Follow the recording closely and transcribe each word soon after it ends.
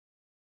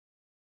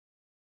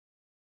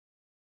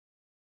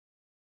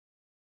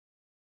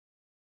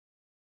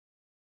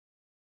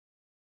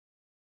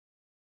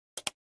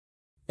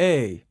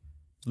A.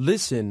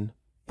 Listen,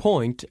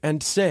 point,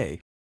 and say.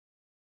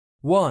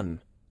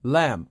 1.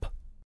 Lamp.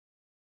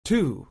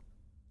 2.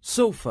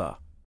 Sofa.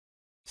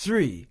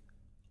 3.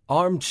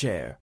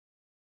 Armchair.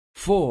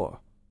 4.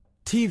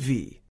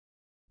 TV.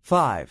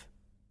 5.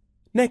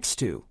 Next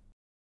to.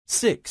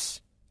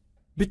 6.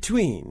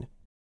 Between.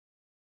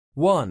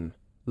 1.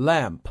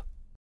 Lamp.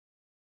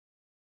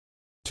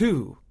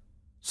 2.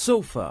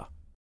 Sofa.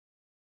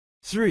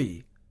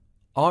 3.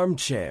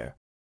 Armchair.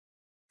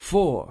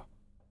 4.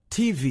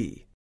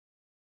 TV.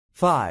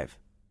 5.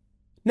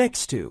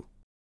 Next to.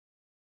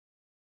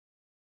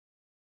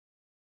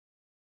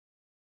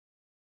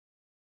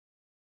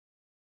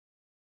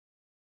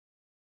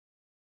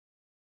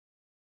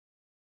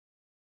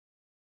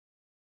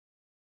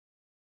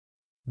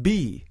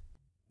 B.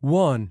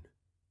 1.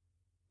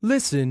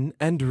 Listen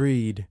and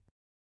read.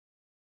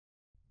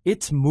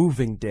 It's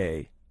moving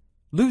day.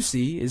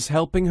 Lucy is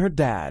helping her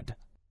dad.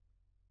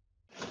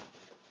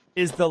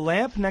 Is the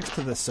lamp next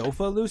to the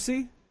sofa,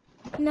 Lucy?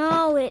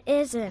 No, it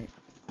isn't.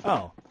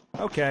 Oh,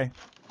 okay.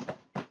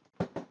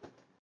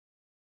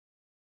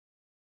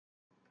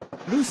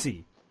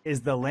 Lucy,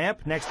 is the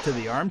lamp next to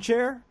the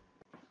armchair?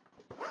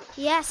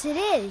 Yes, it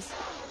is.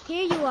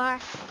 Here you are.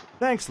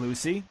 Thanks,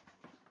 Lucy.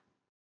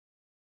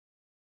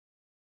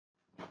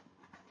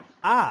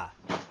 Ah,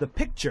 the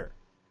picture.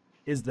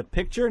 Is the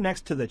picture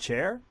next to the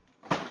chair?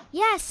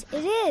 Yes,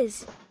 it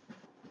is.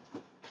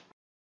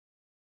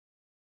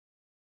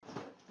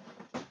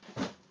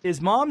 Is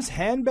Mom's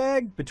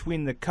handbag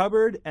between the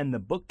cupboard and the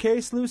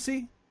bookcase,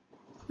 Lucy?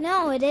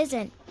 No, it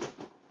isn't.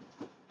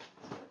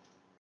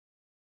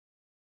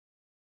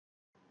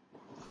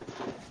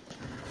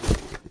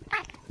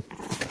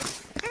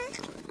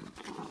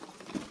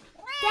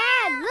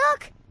 Dad,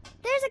 look!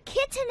 There's a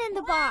kitten in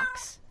the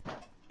box.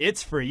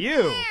 It's for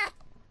you.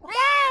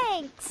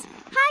 Thanks!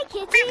 Hi,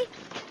 Kitty!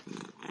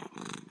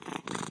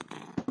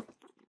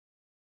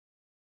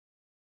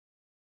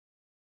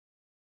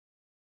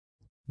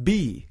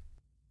 B.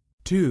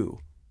 2.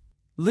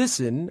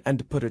 Listen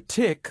and put a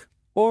tick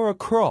or a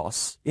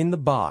cross in the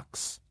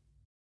box.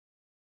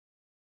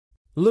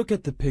 Look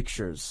at the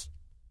pictures.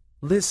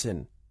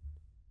 Listen.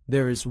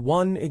 There is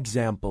one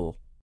example.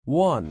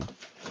 1.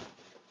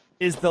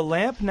 Is the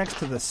lamp next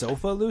to the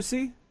sofa,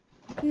 Lucy?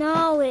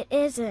 No, it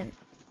isn't.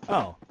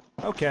 Oh,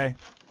 okay.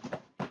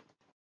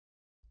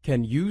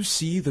 Can you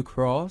see the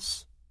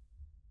cross?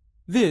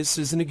 This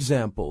is an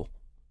example.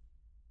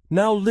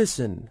 Now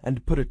listen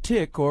and put a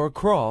tick or a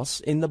cross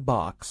in the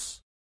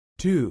box.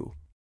 2.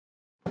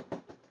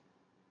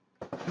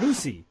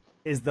 Lucy,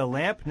 is the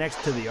lamp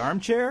next to the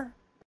armchair?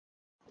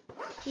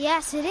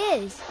 Yes, it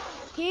is.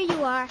 Here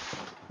you are.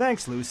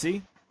 Thanks,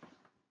 Lucy.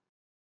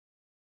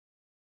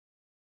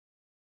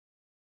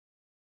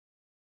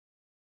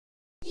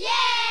 Yeah!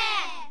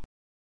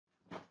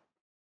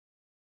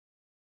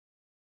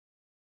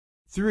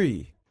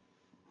 3.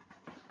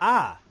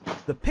 Ah,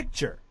 the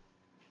picture.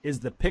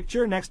 Is the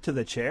picture next to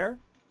the chair?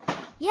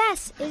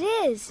 Yes, it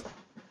is.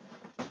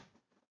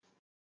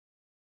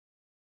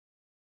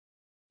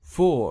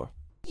 4.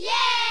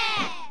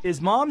 Yeah! Is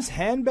Mom's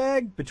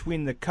handbag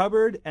between the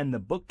cupboard and the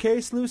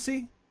bookcase,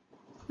 Lucy?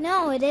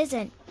 No, it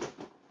isn't.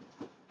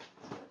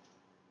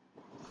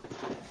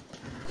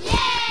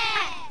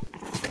 Yeah!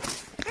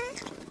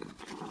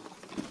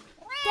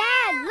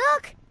 Dad,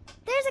 look!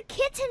 There's a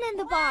kitten in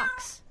the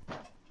box.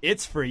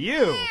 It's for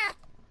you.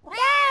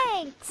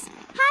 Thanks!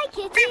 Hi,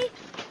 Kitty!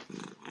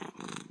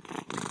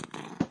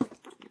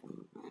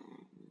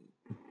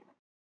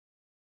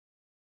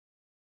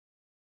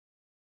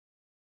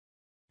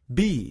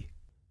 B.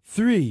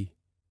 3.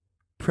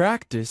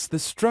 Practice the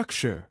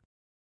structure.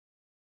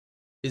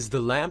 Is the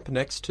lamp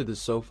next to the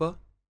sofa?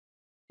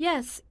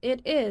 Yes,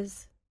 it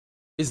is.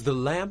 Is the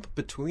lamp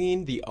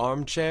between the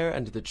armchair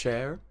and the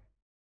chair?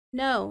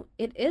 No,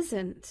 it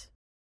isn't.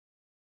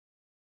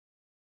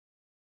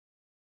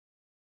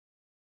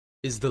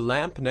 Is the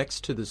lamp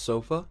next to the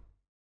sofa?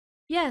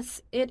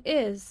 Yes, it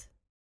is.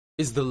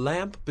 Is the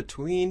lamp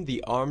between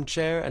the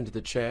armchair and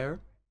the chair?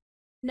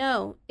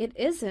 No, it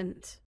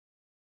isn't.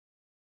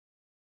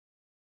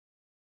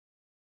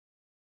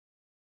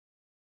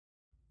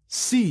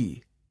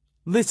 C.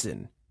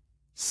 Listen.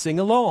 Sing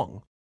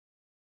along.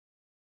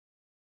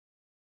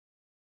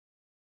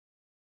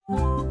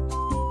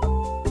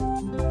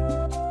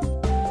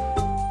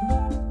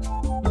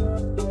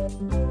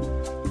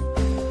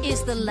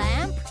 Is the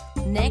lamp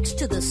next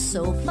to the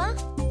sofa?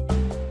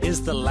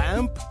 Is the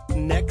lamp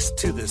next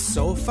to the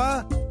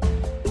sofa?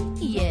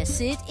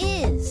 Yes, it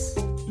is.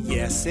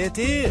 Yes, it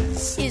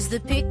is. Is the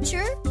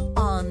picture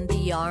on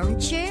the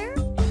armchair?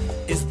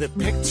 Is the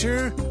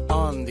picture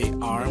on the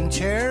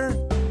armchair?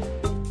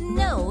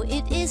 No,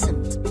 it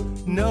isn't.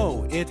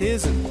 No, it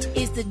isn't.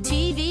 Is the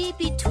TV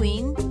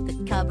between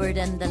the cupboard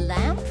and the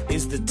lamp?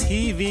 Is the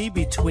TV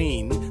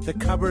between the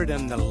cupboard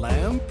and the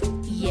lamp?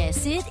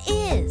 Yes, it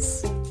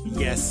is.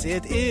 Yes,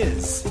 it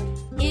is.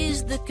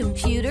 Is the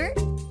computer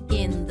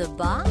in the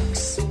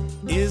box?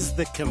 Is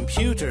the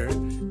computer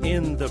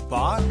in the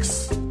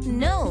box?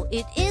 No,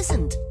 it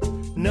isn't.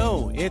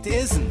 No, it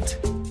isn't.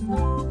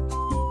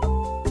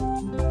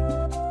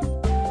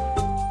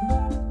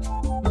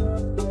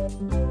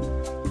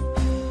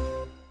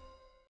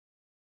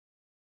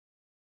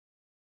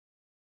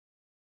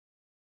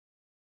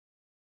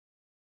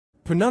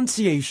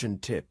 Pronunciation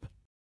tip.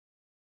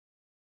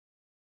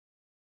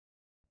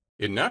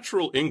 In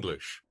natural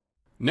English,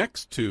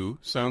 next to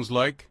sounds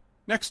like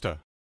next to.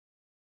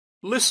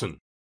 Listen.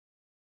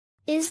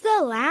 Is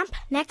the lamp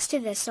next to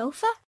the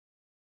sofa?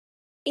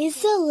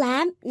 Is the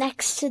lamp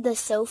next to the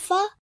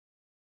sofa?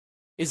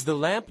 Is the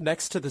lamp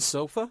next to the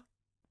sofa?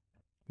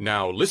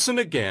 Now listen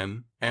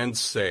again and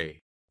say.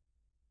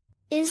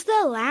 Is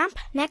the lamp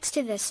next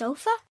to the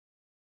sofa?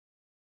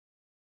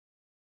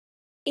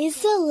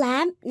 Is the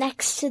lamp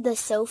next to the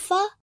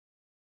sofa?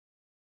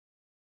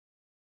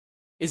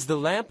 Is the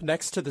lamp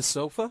next to the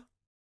sofa?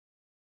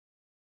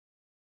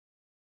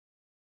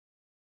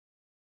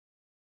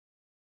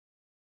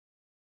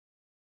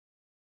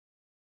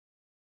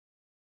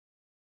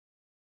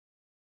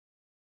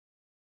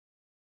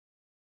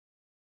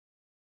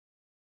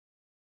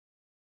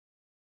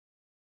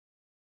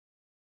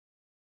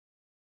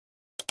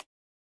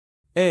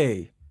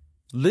 A.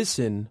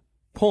 Listen,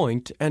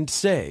 point, and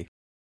say.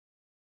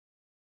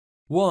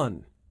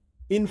 1.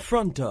 In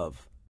front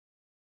of.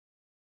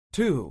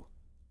 2.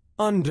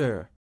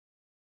 Under.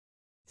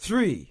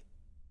 3.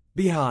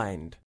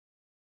 Behind.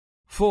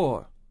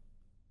 4.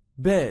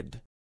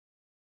 Bed.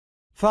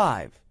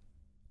 5.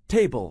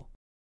 Table.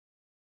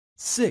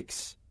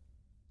 6.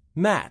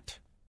 Mat.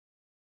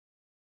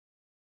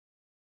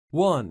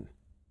 1.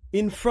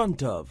 In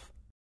front of.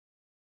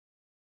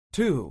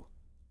 2.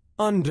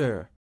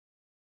 Under.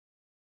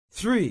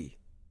 3.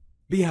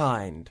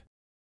 Behind.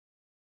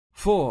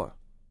 4.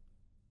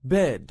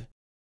 Bed.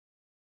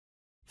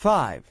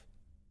 5.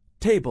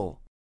 Table.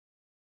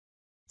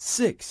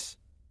 6.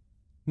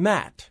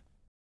 Mat.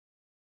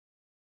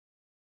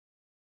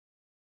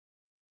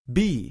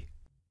 B.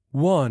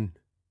 1.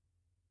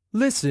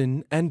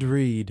 Listen and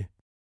read.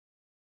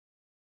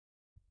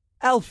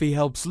 Alfie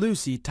helps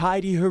Lucy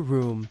tidy her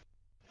room.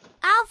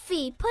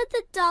 Alfie, put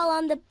the doll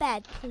on the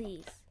bed,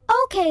 please.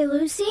 Okay,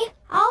 Lucy.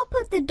 I'll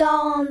put the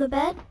doll on the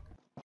bed.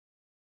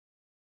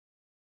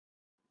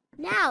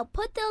 Now,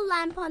 put the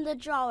lamp on the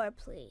drawer,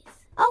 please.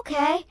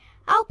 Okay,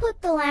 I'll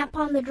put the lamp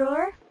on the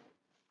drawer.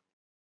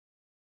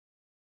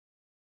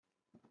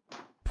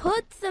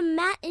 Put the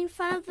mat in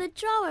front of the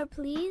drawer,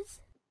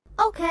 please.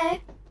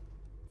 Okay.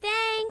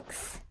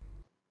 Thanks.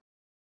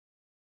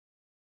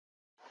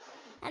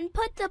 And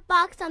put the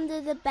box under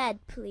the bed,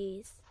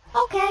 please.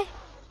 Okay.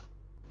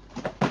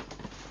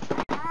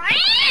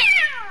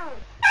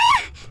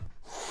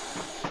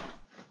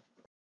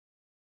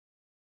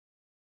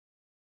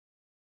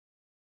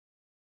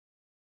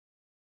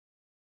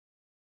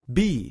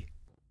 B.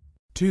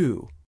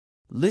 2.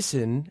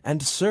 Listen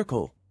and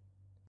circle.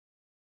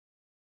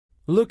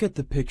 Look at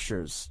the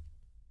pictures.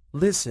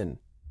 Listen.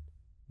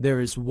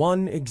 There is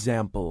one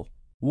example.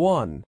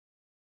 1.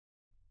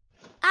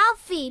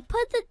 Alfie,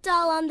 put the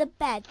doll on the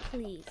bed,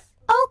 please.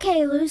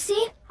 Okay,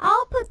 Lucy.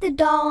 I'll put the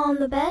doll on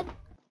the bed.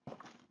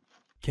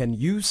 Can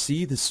you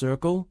see the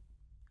circle?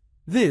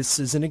 This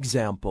is an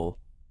example.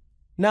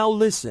 Now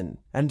listen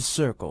and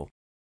circle.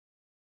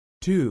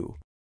 2.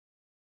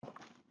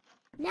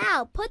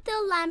 Now, put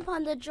the lamp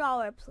on the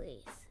drawer,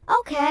 please.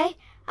 Okay,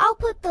 I'll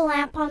put the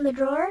lamp on the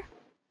drawer.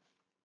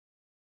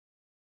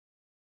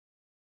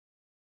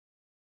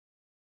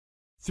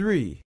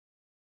 3.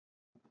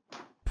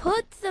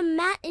 Put the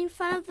mat in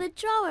front of the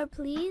drawer,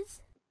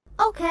 please.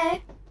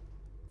 Okay.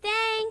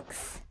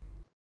 Thanks.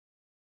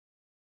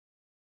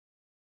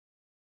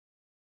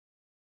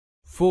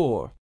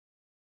 4.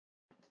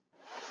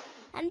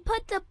 And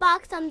put the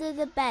box under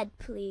the bed,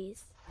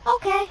 please.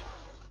 Okay.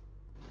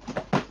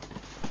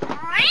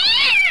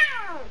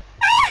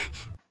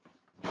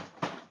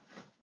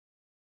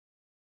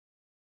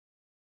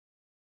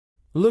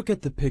 Look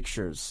at the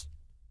pictures.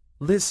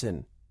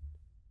 Listen.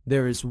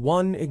 There is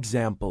one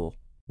example.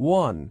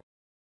 1.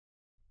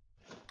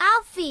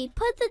 Alfie,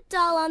 put the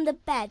doll on the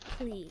bed,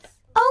 please.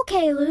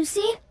 Okay,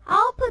 Lucy.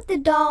 I'll put the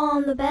doll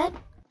on the bed.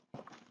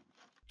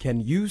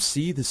 Can you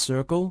see the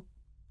circle?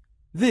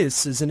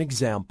 This is an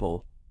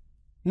example.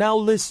 Now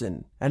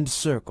listen and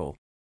circle.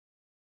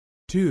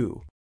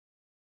 2.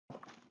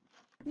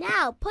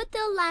 Now, put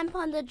the lamp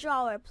on the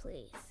drawer,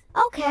 please.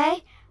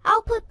 Okay,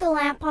 I'll put the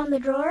lamp on the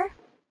drawer.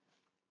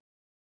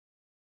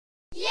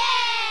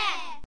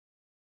 Yeah!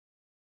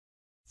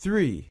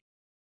 3.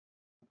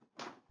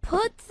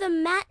 Put the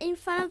mat in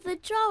front of the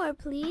drawer,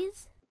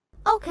 please.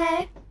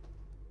 Okay.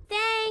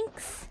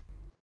 Thanks.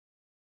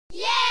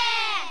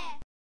 Yeah!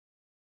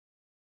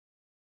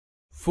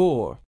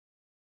 4.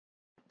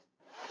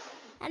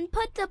 And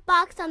put the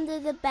box under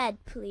the bed,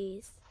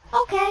 please.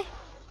 Okay.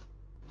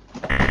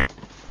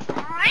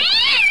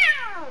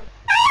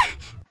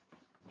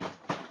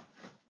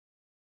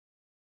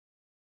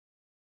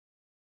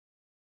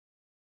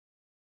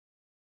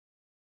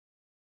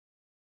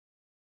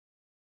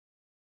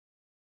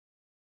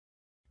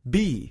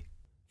 B.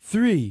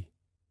 3.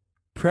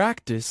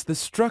 Practice the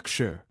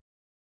structure.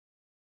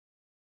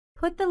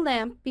 Put the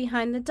lamp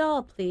behind the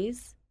doll,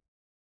 please.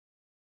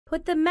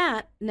 Put the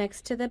mat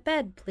next to the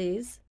bed,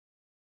 please.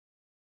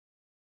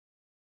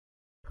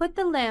 Put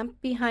the lamp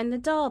behind the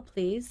doll,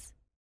 please.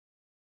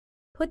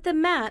 Put the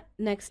mat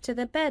next to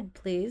the bed,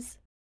 please.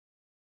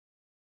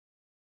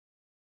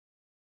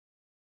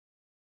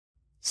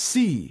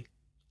 C.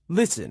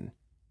 Listen.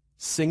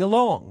 Sing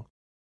along.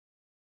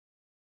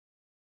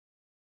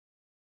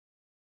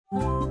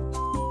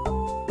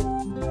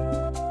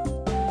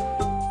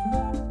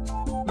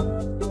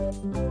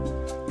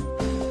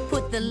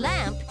 Put the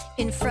lamp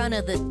in front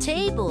of the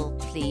table,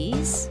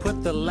 please.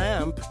 Put the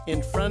lamp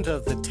in front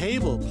of the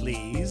table,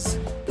 please.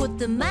 Put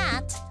the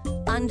mat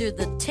under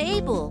the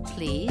table,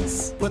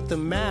 please. Put the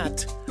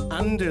mat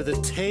under the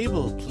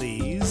table,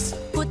 please.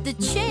 Put the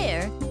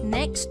chair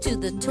next to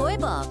the toy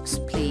box,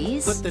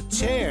 please. Put the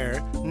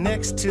chair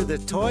next to the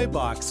toy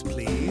box,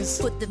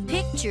 please. Put the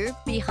picture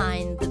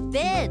behind the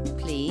bed,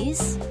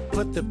 please.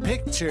 Put the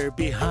picture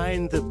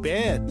behind the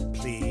bed,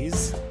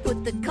 please.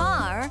 Put the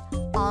car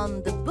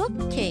on the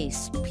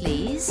bookcase,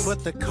 please.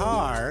 Put the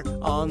car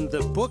on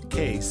the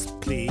bookcase,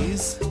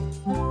 please.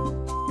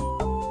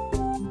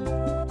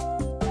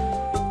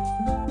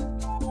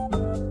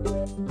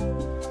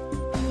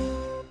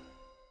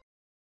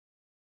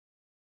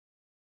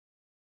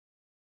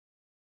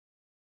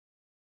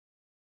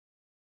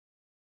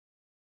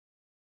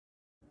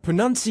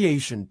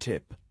 Pronunciation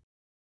tip.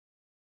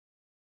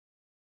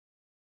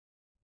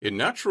 In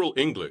natural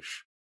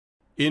English,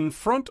 in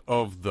front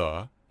of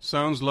the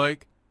sounds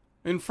like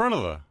in front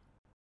of the.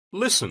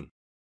 Listen.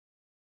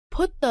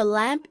 Put the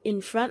lamp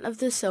in front of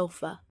the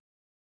sofa.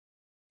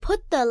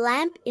 Put the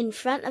lamp in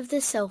front of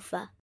the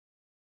sofa.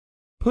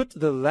 Put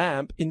the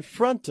lamp in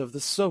front of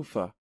the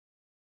sofa.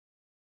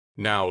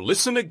 Now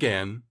listen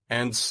again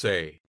and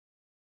say.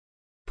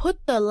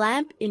 Put the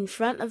lamp in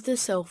front of the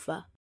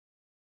sofa.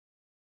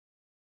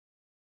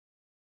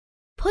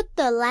 Put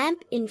the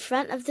lamp in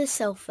front of the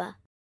sofa.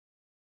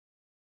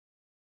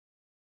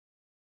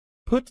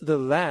 Put the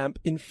lamp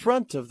in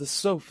front of the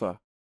sofa.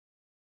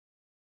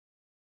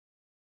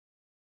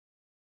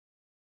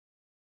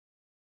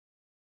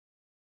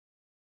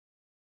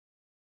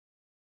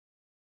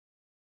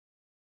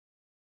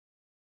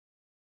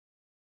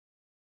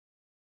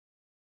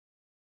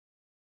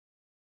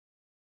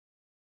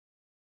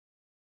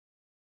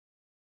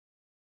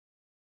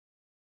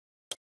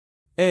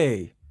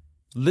 A.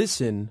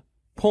 Listen,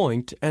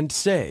 point, and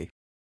say.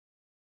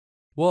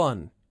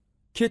 1.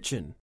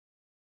 Kitchen.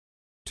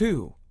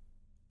 2.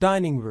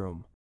 Dining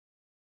room.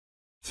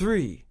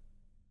 3.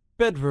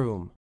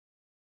 Bedroom.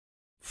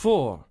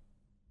 4.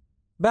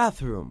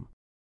 Bathroom.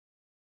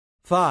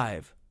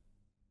 5.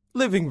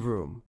 Living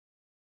room.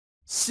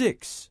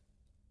 6.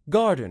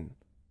 Garden.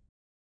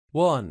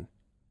 1.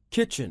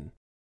 Kitchen.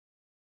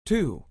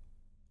 2.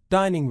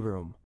 Dining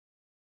room.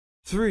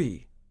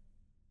 3.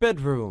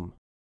 Bedroom.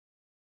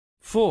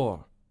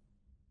 4.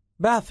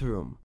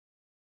 Bathroom.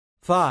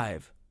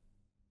 5.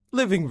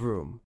 Living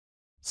room.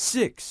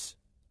 6.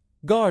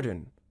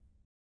 Garden.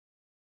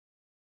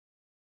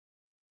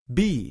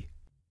 B.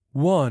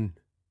 1.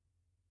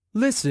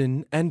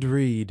 Listen and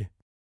read.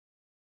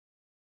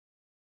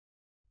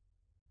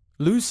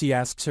 Lucy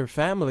asks her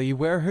family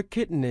where her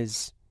kitten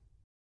is.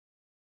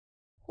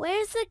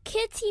 Where's the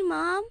kitty,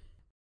 Mom?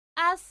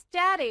 Ask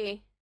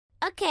Daddy.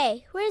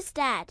 Okay, where's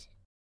Dad?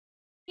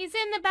 He's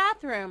in the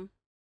bathroom.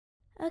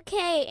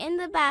 Okay, in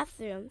the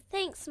bathroom.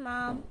 Thanks,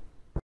 Mom.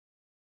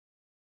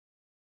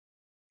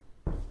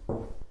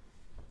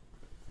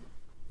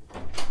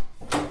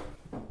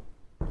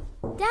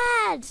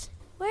 Dad,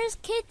 where's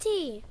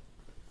Kitty?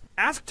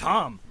 Ask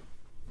Tom.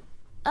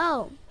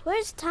 Oh,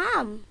 where's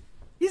Tom?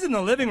 He's in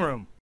the living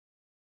room.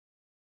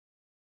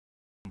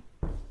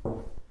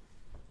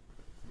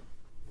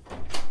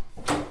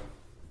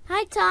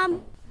 Hi,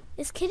 Tom.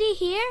 Is Kitty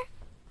here?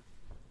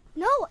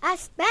 No,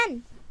 ask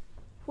Ben.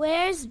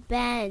 Where's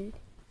Ben?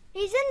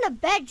 He's in the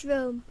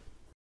bedroom.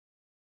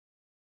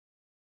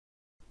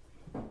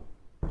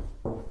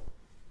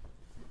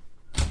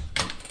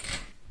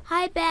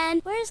 Hi,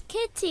 Ben. Where's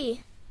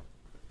Kitty?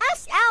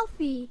 Ask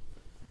Alfie.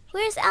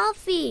 Where's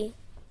Alfie?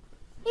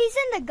 He's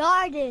in the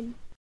garden.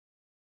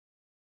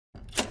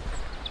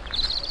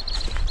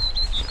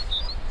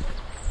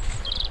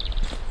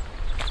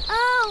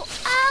 Oh,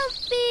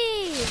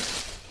 Alfie!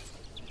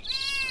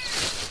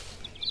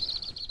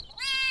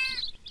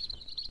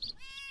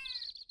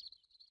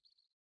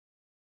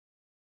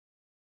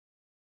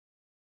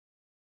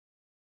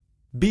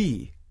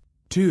 B.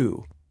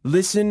 2.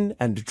 Listen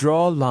and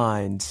draw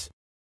lines.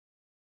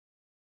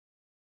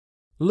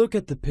 Look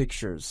at the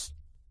pictures.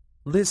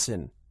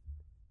 Listen.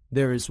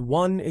 There is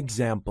one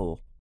example.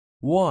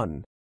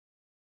 1.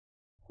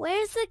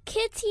 Where's the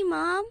kitty,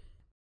 Mom?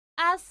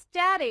 Ask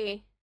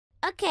Daddy.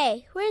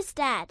 Okay, where's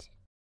Dad?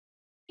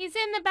 He's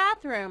in the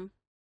bathroom.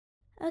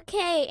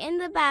 Okay, in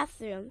the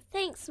bathroom.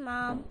 Thanks,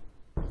 Mom.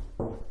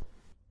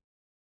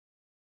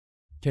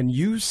 Can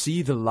you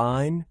see the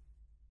line?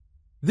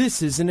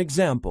 This is an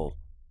example.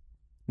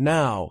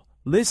 Now,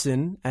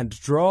 listen and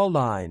draw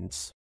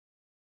lines.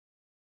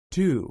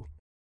 2.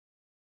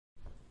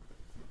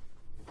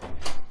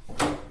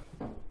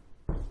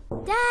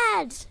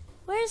 Dad,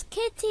 where's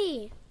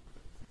Kitty?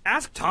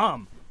 Ask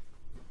Tom.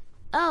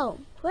 Oh,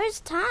 where's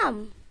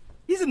Tom?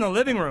 He's in the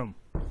living room.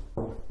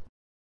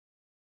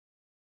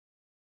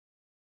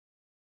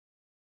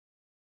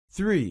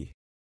 3.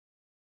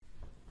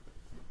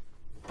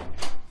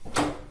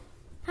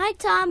 Hi,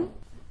 Tom.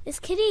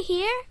 Is Kitty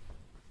here?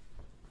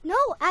 No,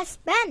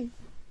 ask Ben.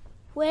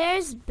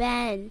 Where's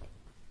Ben?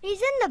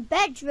 He's in the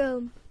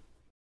bedroom.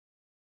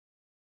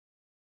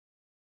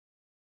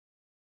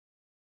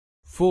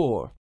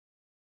 4.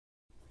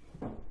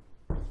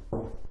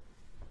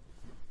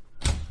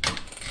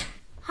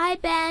 Hi,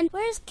 Ben.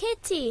 Where's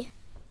Kitty?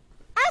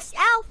 Ask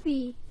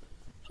Alfie.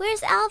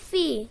 Where's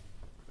Alfie?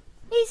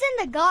 He's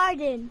in the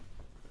garden.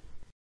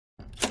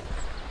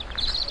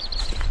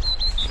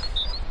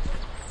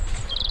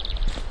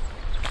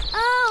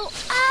 Oh,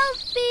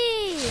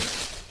 Alfie!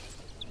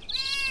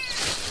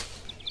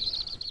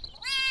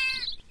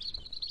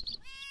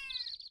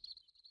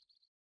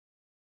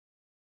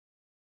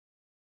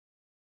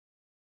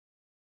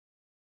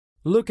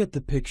 Look at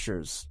the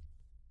pictures.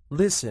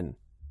 Listen.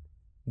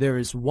 There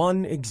is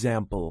one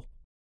example.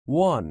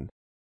 1.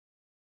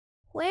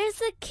 Where's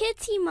the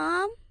kitty,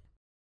 Mom?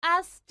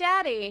 Ask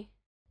Daddy.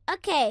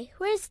 Okay,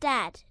 where's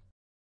Dad?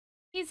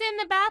 He's in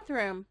the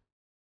bathroom.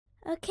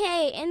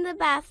 Okay, in the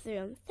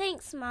bathroom.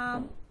 Thanks,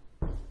 Mom.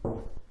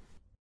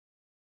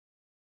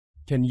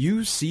 Can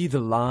you see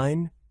the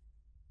line?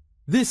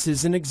 This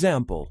is an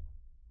example.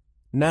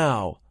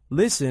 Now,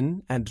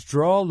 listen and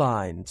draw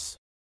lines.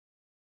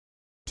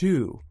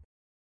 2.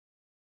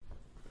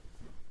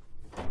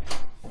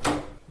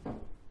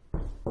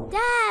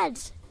 Dad,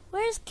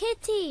 where's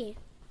Kitty?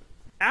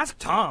 Ask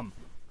Tom.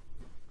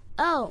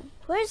 Oh,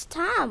 where's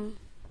Tom?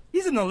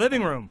 He's in the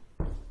living room.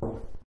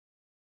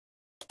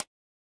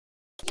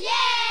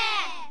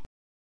 Yeah!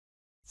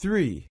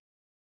 3.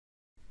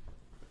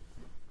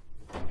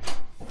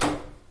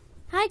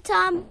 Hi,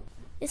 Tom.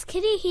 Is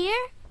Kitty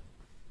here?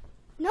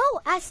 No,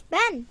 ask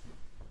Ben.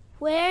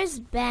 Where's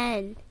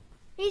Ben?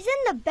 He's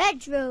in the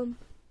bedroom.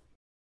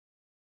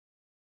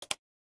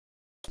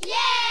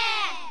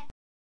 Yeah!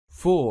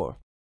 4.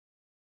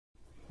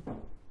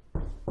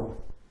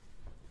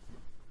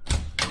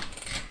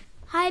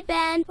 Hi,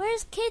 Ben.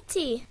 Where's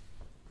Kitty?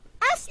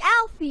 Ask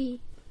Alfie.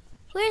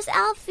 Where's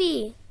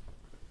Alfie?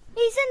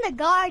 He's in the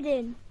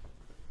garden.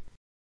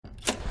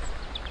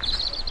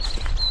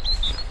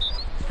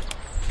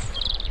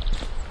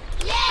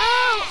 Yeah!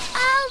 Oh,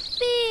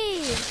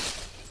 Alfie!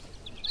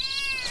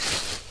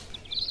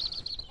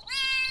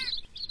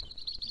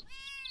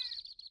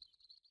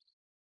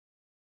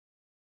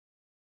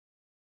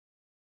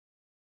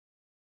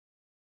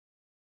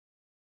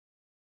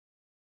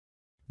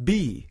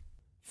 B.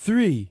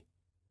 3.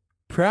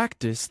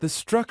 Practice the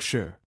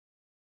structure.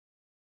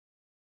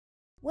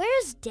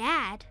 Where's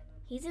Dad?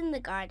 He's in the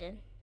garden.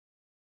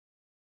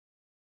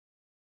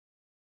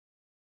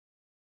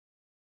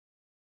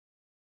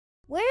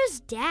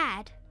 Where's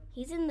Dad?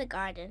 He's in the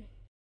garden.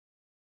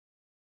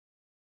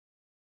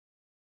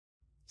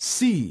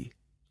 C.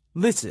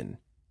 Listen.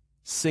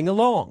 Sing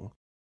along.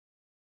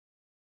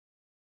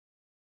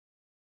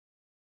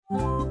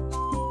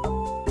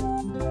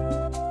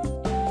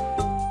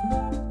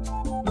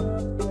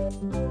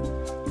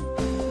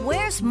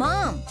 Where's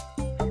Mom?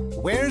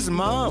 Where's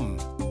Mom?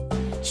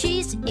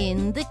 She's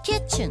in the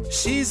kitchen.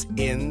 She's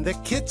in the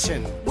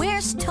kitchen.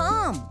 Where's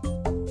Tom?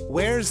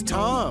 Where's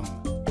Tom?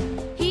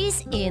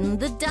 He's in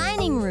the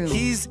dining room.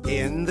 He's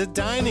in the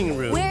dining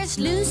room. Where's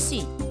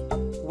Lucy?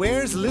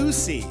 Where's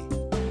Lucy?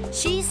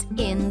 She's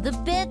in the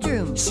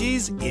bedroom.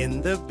 She's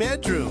in the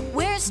bedroom.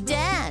 Where's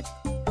Dad?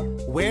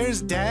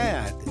 Where's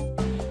Dad?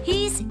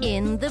 He's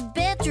in the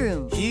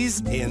bedroom.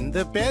 He's in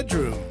the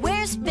bedroom.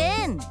 Where's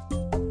Ben?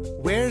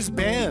 Where's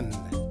Ben?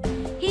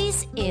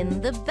 He's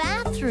in the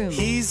bathroom.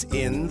 He's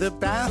in the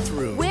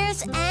bathroom.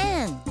 Where's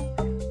Anne?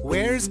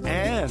 Where's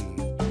Anne?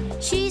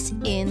 She's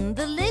in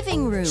the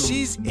living room.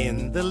 She's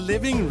in the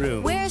living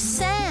room. Where's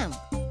Sam?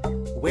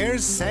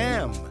 Where's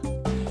Sam?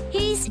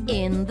 He's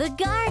in the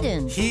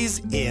garden. He's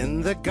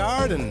in the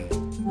garden.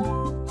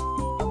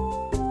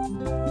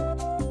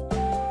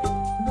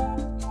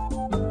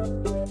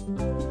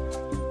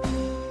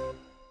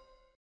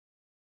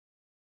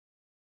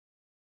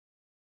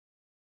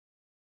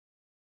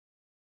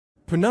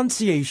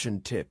 Pronunciation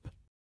tip.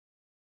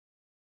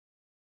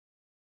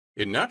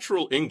 In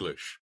natural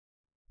English,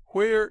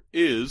 where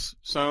is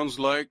sounds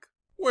like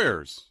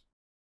where's.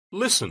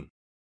 Listen.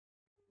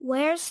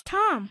 Where's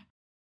Tom?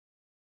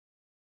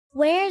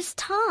 Where's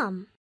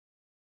Tom?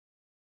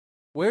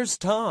 Where's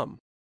Tom?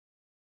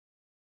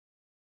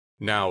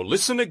 Now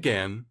listen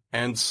again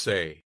and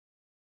say.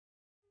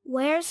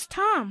 Where's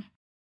Tom?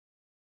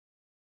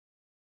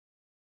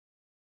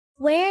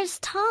 Where's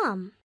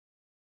Tom?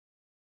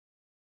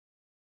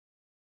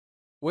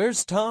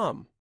 Where's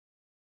Tom?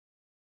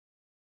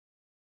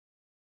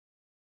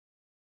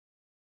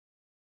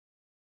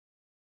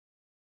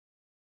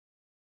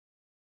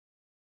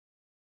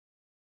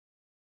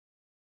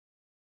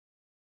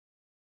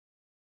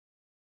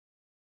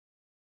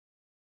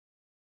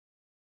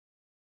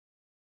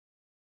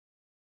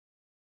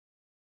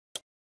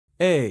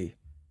 A.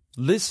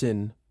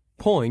 Listen,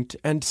 point,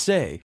 and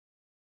say.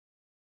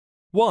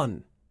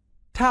 1.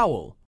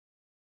 Towel.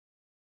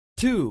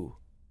 2.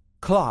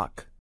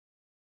 Clock.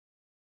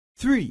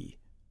 3.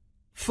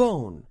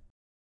 Phone.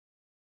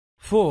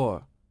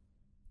 4.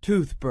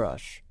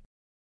 Toothbrush.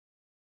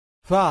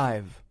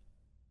 5.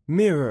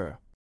 Mirror.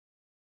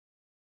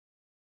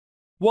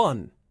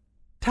 1.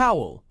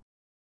 Towel.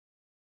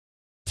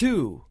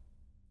 2.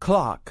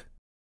 Clock.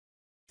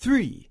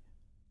 3.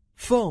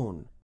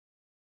 Phone.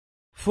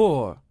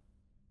 4.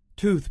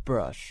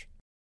 Toothbrush.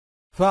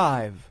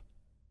 5.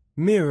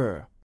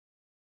 Mirror.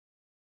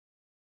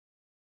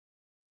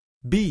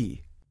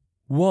 B.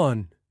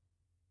 1.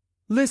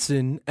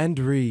 Listen and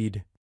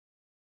read.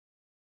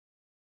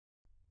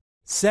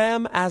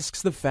 Sam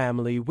asks the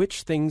family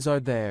which things are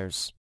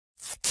theirs.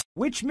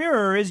 Which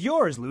mirror is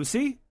yours,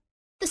 Lucy?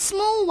 The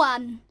small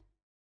one.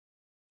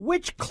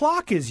 Which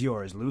clock is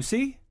yours,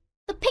 Lucy?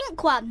 The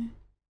pink one.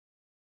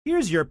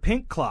 Here's your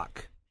pink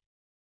clock.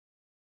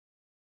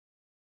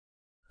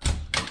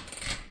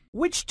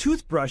 Which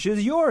toothbrush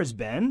is yours,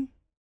 Ben?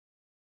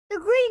 The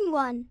green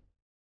one.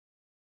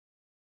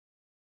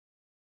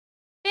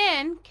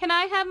 Ben, can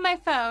I have my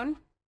phone?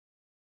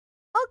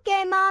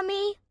 Okay,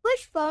 Mommy.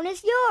 Which phone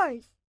is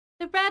yours?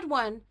 The red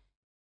one.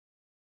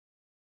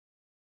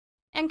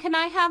 And can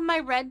I have my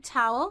red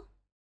towel?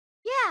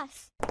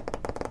 Yes. Ah!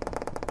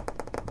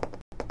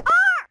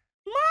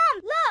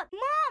 Mom, look,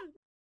 Mom!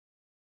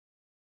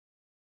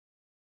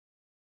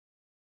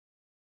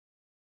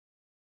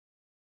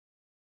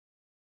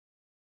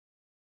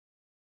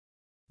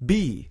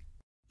 B.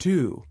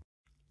 2.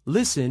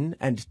 Listen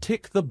and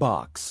tick the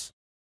box.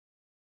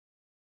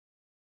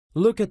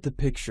 Look at the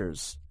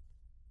pictures.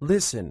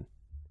 Listen.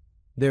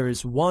 There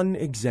is one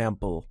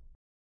example.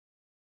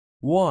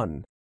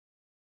 1.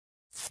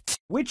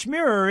 Which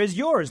mirror is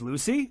yours,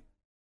 Lucy?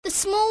 The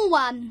small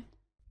one.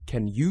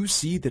 Can you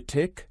see the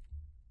tick?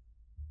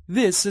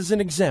 This is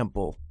an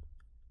example.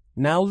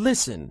 Now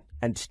listen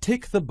and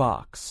tick the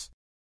box.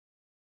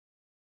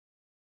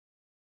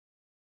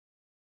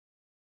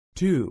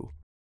 2.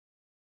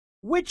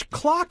 Which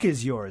clock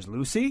is yours,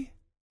 Lucy?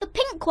 The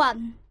pink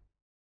one.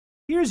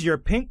 Here's your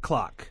pink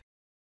clock.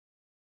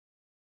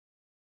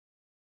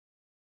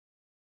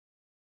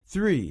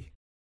 3.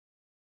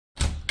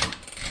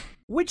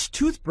 Which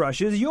toothbrush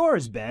is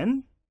yours,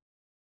 Ben?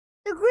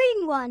 The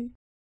green one.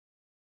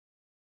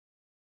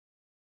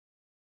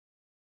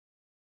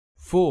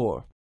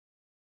 4.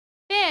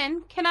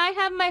 Ben, can I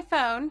have my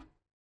phone?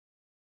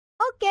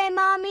 Okay,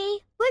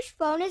 Mommy. Which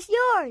phone is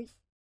yours?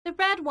 The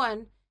red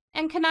one.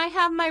 And can I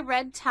have my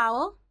red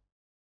towel?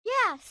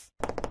 Yes.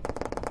 Ah!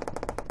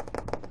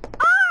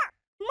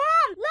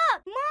 Mom,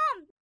 look,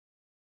 Mom!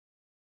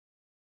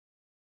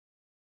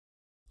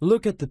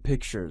 Look at the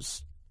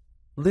pictures.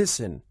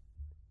 Listen.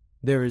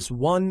 There is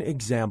one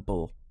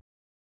example.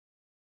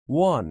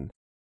 1.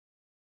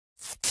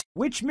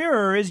 Which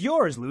mirror is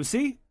yours,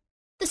 Lucy?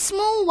 The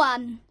small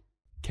one.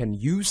 Can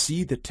you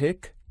see the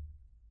tick?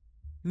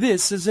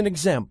 This is an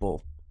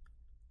example.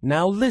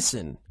 Now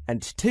listen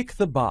and tick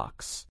the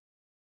box.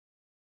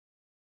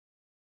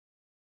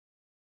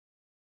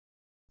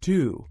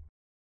 2.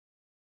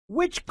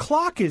 Which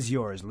clock is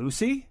yours,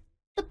 Lucy?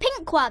 The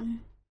pink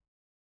one.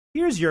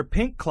 Here's your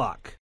pink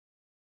clock.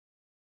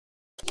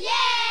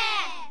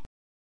 Yeah!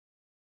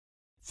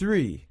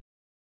 3.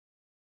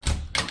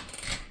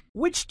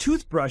 Which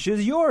toothbrush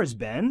is yours,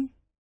 Ben?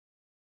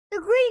 The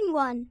green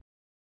one.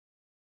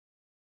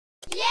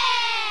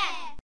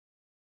 Yeah!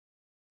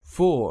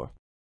 4.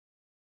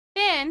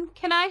 Ben,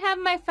 can I have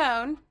my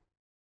phone?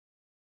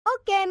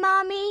 Okay,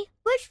 Mommy.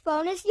 Which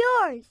phone is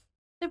yours?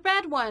 The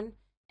red one.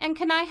 And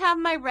can I have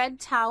my red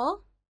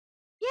towel?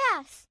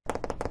 Yes.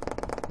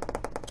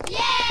 Yeah!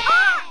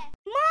 Ah!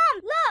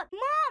 Mom, look,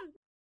 Mom!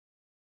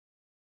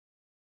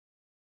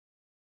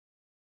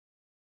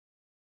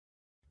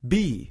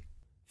 B.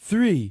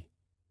 3.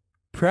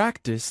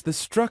 Practice the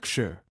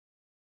structure.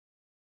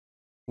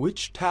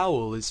 Which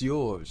towel is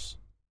yours?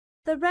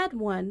 The red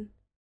one.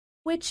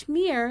 Which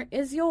mirror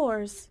is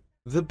yours?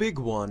 The big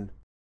one.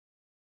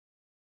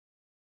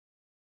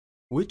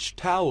 Which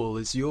towel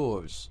is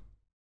yours?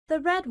 The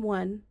red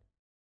one.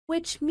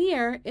 Which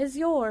mirror is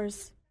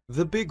yours?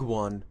 The big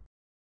one.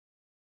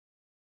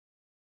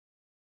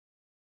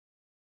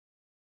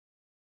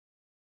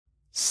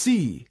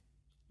 C.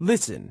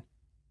 Listen.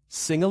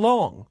 Sing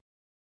along.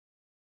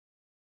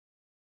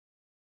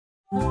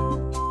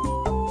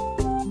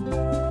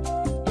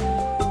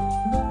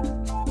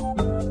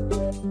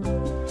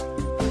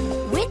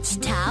 Which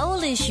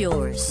towel is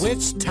yours?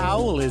 Which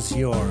towel is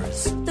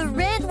yours? The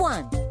red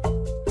one.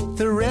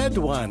 The red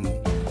one.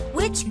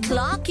 Which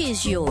clock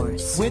is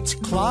yours?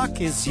 Which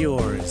clock is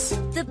yours?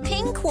 The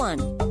pink one.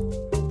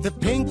 The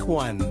pink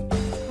one.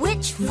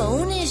 Which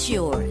phone is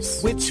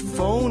yours? Which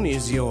phone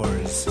is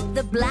yours?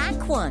 The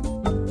black one.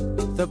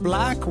 The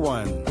black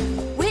one.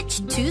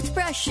 Which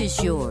toothbrush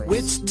is yours?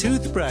 Which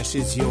toothbrush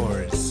is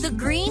yours? The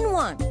green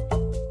one.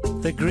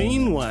 The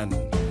green one.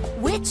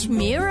 Which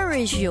mirror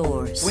is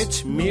yours?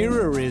 Which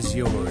mirror is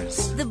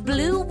yours? The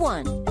blue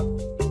one.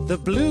 The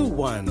blue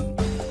one.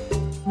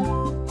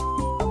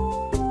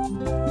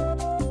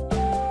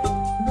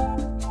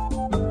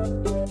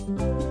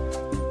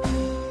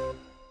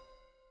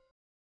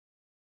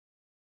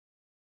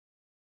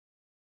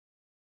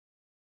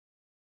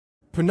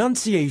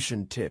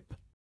 Pronunciation tip.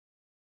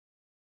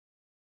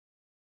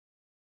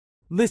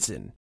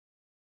 Listen.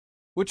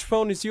 Which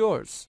phone is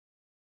yours?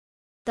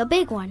 The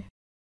big one.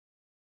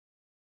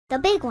 The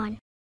big one.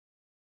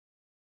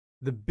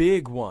 The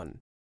big one.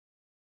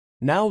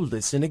 Now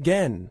listen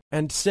again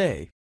and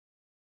say,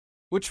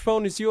 which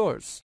phone is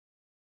yours?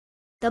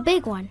 The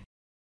big one.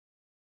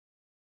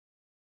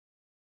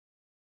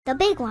 The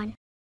big one.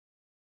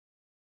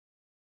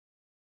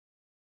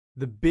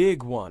 The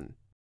big one.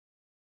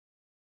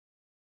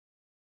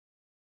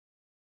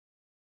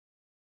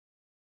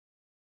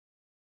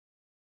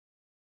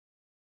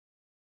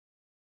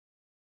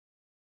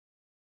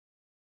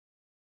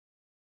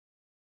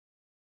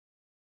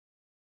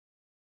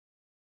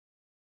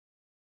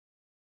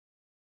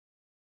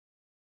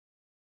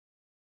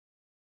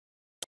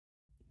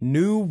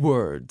 New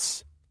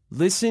words.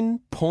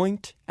 Listen,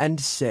 point, and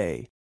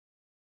say.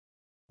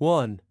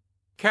 1,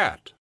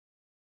 Cat,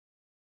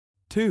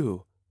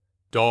 2,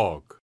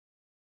 dog,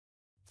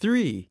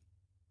 3,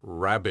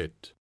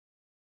 rabbit,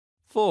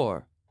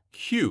 4,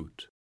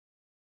 cute,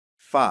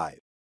 5,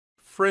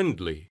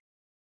 friendly,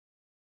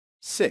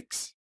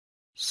 6,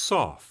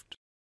 soft,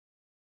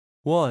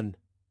 1,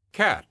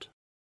 cat,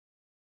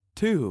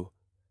 2,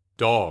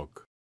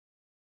 dog,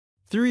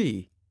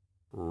 3,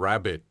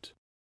 rabbit,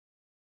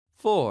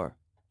 4,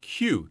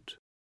 cute,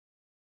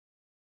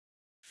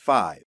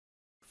 5,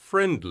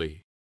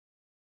 friendly,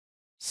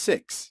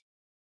 6,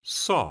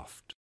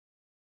 soft.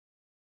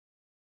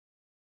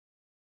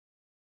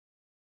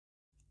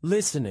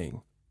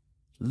 Listening.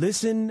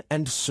 Listen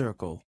and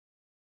circle.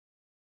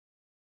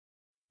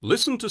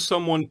 Listen to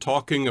someone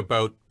talking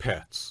about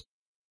pets.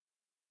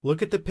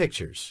 Look at the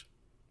pictures.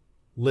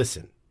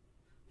 Listen.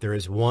 There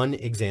is one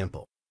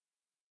example.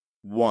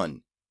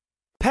 1,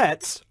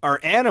 Pets are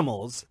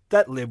animals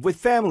that live with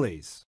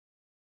families.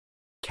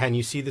 Can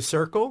you see the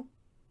circle?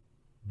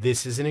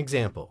 This is an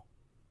example.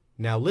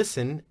 Now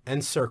listen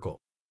and circle.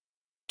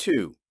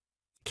 2,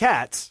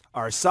 Cats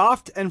are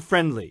soft and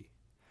friendly.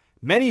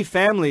 Many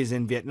families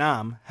in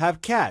Vietnam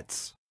have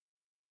cats.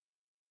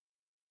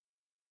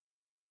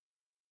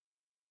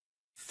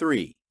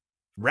 3,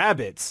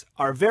 Rabbits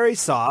are very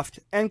soft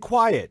and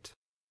quiet.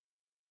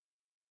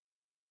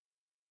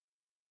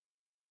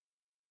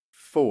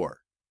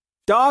 4,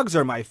 Dogs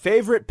are my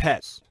favorite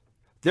pets.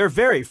 They're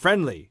very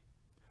friendly.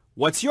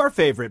 What's your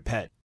favorite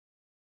pet?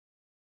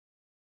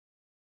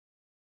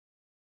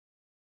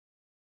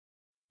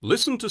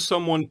 Listen to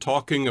someone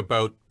talking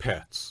about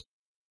pets.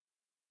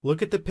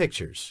 Look at the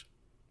pictures.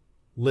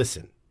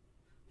 Listen.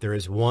 There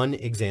is one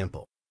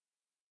example.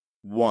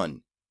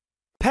 1,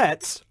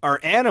 Pets are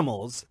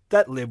animals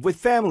that live with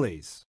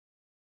families.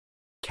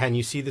 Can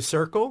you see the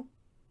circle?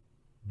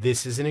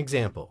 This is an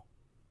example.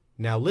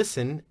 Now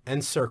listen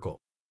and circle.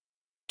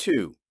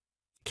 2,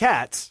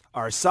 Cats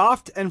are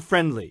soft and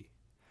friendly.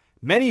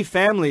 Many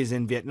families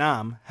in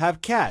Vietnam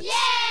have cats.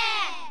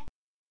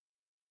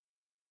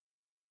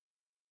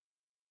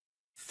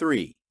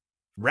 3,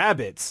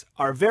 Rabbits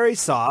are very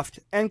soft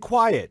and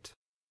quiet.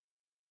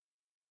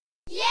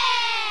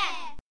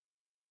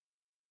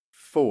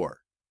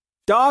 4,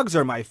 Dogs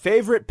are my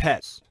favorite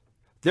pets.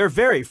 They're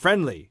very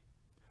friendly.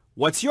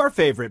 What's your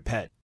favorite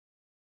pet?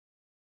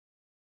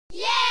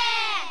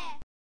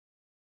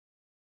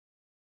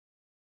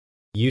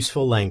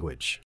 Useful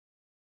language.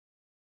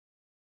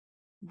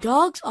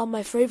 Dogs are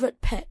my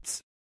favorite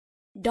pets.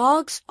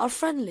 Dogs are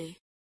friendly.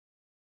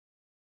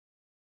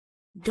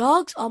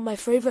 Dogs are my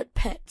favorite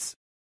pets.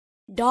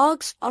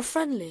 Dogs are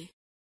friendly.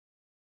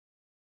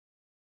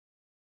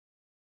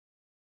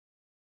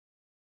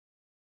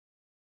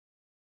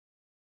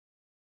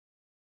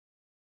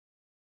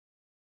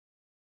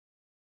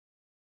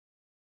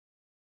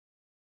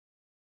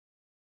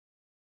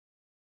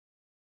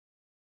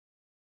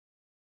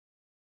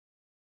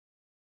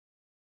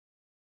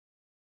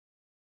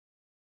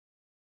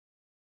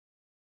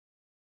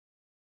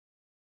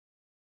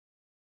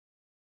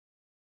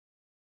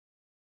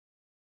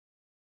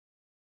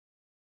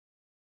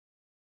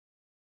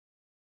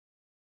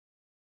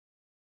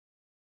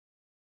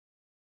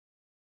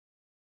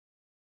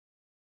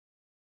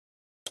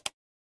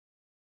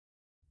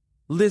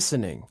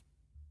 Listening.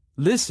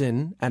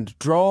 Listen and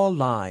draw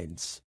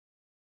lines.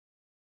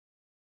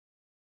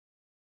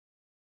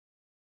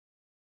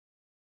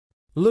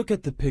 Look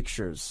at the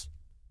pictures.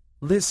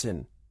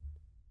 Listen.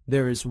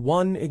 There is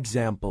one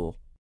example.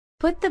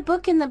 Put the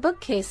book in the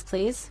bookcase,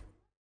 please.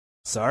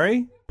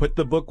 Sorry? Put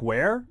the book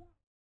where?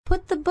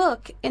 Put the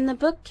book in the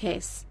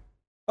bookcase.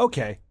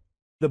 Okay.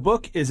 The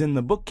book is in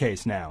the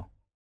bookcase now.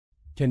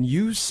 Can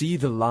you see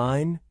the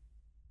line?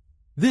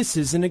 This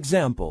is an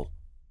example.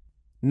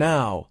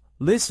 Now,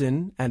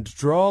 listen and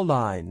draw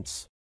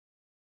lines.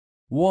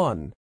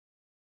 1,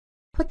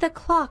 Put the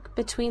clock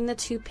between the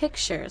two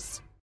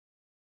pictures.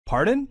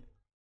 Pardon?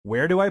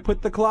 Where do I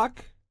put the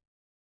clock?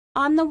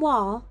 On the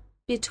wall,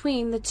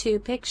 between the two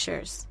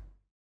pictures.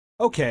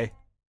 Okay,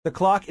 the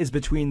clock is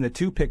between the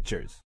two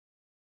pictures.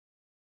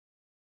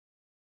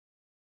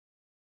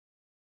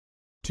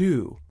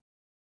 2.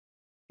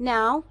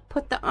 Now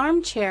put the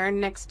armchair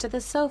next to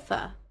the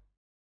sofa.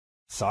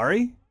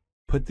 Sorry?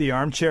 Put the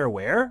armchair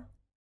where?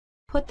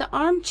 Put the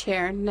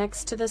armchair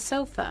next to the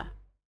sofa.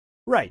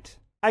 Right,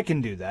 I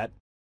can do that.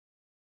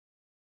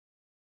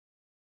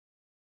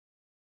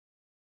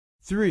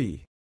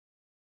 3.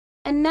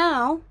 And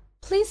now,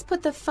 please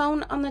put the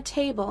phone on the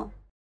table.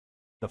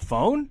 The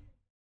phone?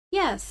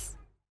 Yes,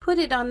 put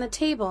it on the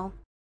table.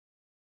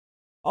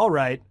 All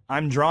right,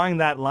 I'm drawing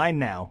that line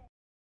now.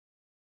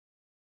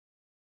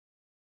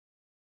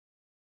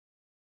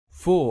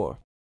 4.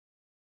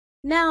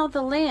 Now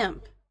the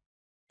lamp.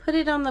 Put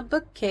it on the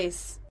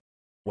bookcase.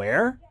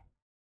 Where?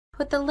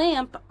 Put the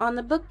lamp on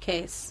the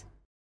bookcase.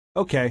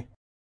 Okay.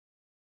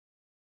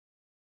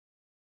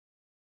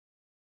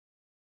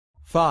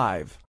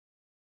 5.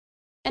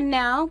 And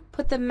now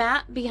put the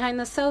mat behind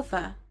the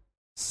sofa.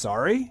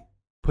 Sorry?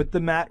 Put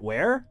the mat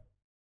where?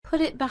 Put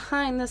it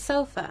behind the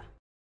sofa.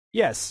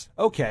 Yes,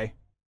 okay.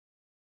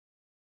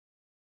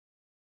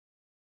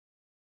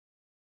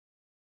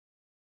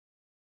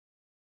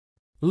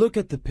 Look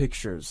at the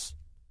pictures.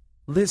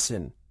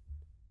 Listen.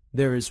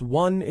 There is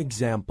one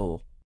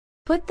example.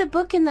 Put the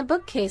book in the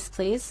bookcase,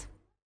 please.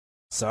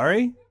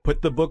 Sorry?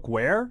 Put the book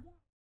where?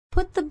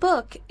 Put the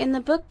book in the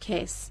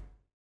bookcase.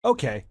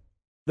 Okay.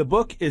 The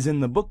book is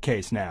in the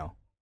bookcase now.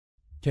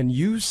 Can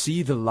you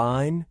see the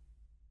line?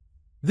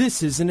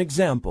 This is an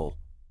example.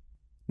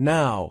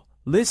 Now,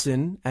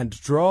 listen and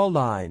draw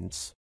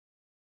lines.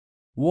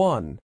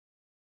 1.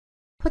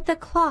 Put the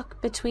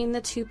clock between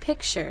the two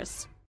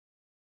pictures.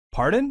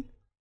 Pardon?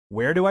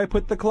 Where do I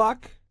put the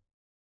clock?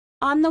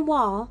 On the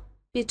wall,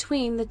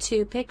 between the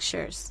two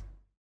pictures.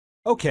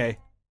 Okay.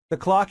 The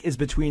clock is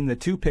between the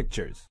two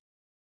pictures.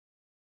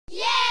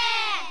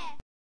 Yeah!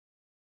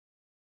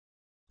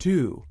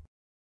 2.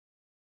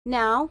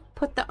 Now,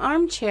 put the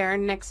armchair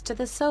next to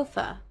the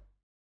sofa.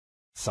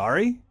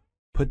 Sorry?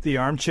 Put the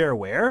armchair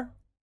where?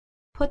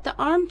 Put the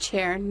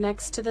armchair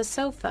next to the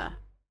sofa.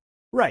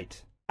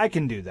 Right. I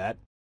can do that.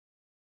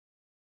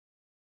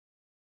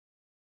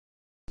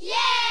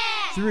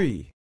 Yeah!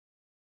 3.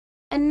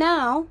 And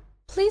now,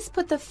 please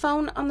put the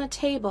phone on the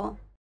table.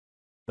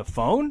 The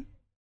phone?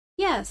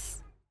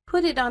 Yes,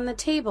 put it on the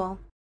table.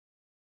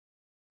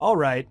 All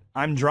right.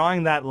 I'm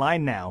drawing that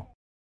line now.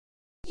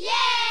 Yeah!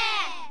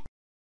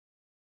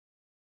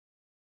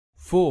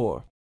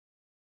 4.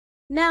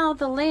 Now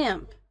the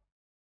lamp.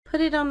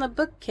 Put it on the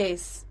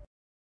bookcase.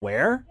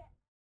 Where?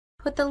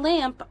 Put the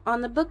lamp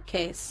on the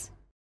bookcase.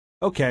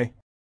 Okay.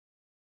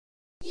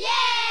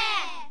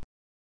 Yeah!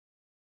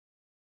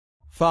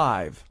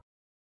 5.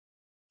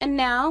 And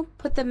now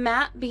put the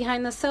mat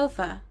behind the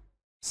sofa.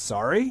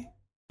 Sorry?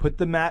 Put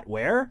the mat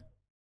where?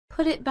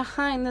 Put it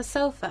behind the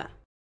sofa.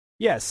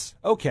 Yes,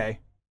 okay.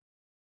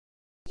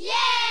 Yeah!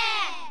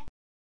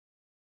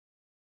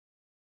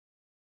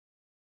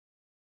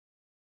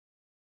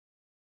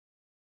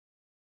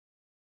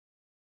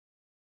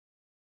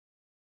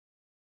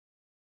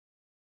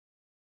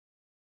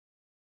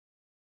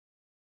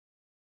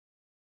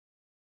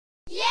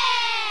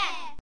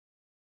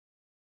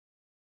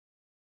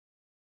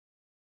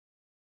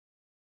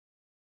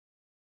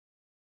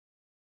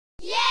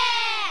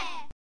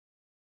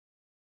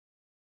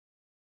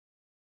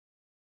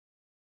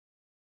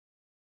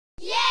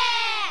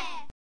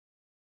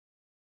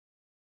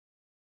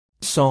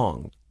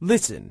 'Song.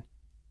 Listen.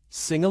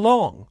 Sing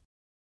along.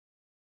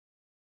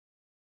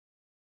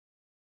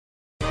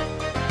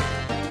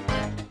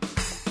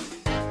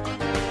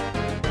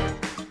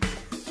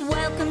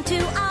 Welcome to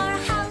our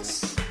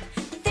house.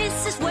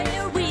 This is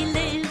where we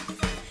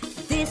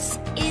live. This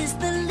is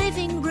the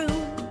living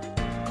room.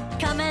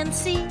 Come and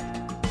see.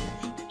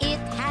 It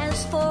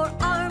has 4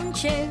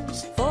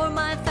 armchairs for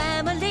my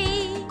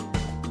family.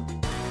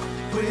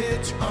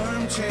 Which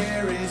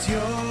armchair is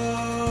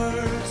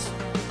yours?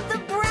 The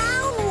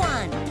brown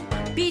one,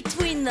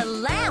 between the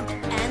lamp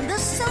and the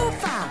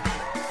sofa.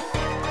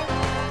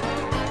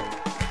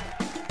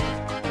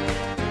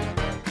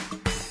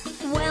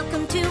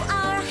 Welcome to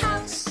our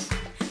house.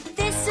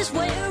 This is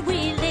where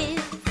we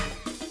live.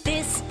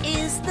 This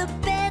is the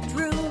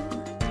bedroom.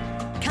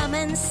 Come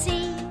and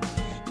see.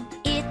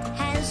 It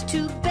has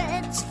 2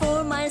 beds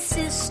for my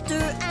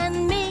sister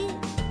and me.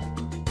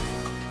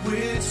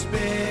 Which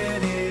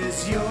bed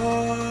is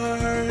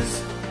yours?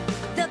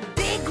 The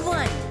big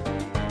one,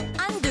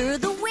 under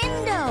the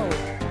window.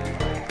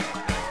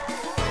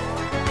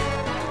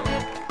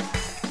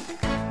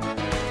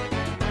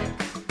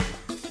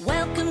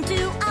 Welcome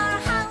to our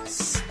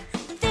house.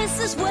 This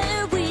is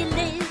where we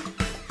live.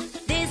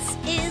 This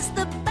is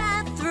the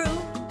bathroom.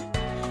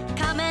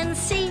 Come and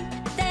see.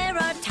 There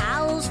are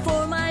towels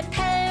for my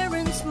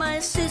parents, my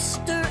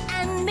sister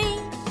and me.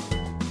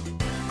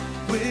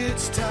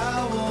 Which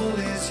towel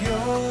is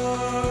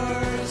yours?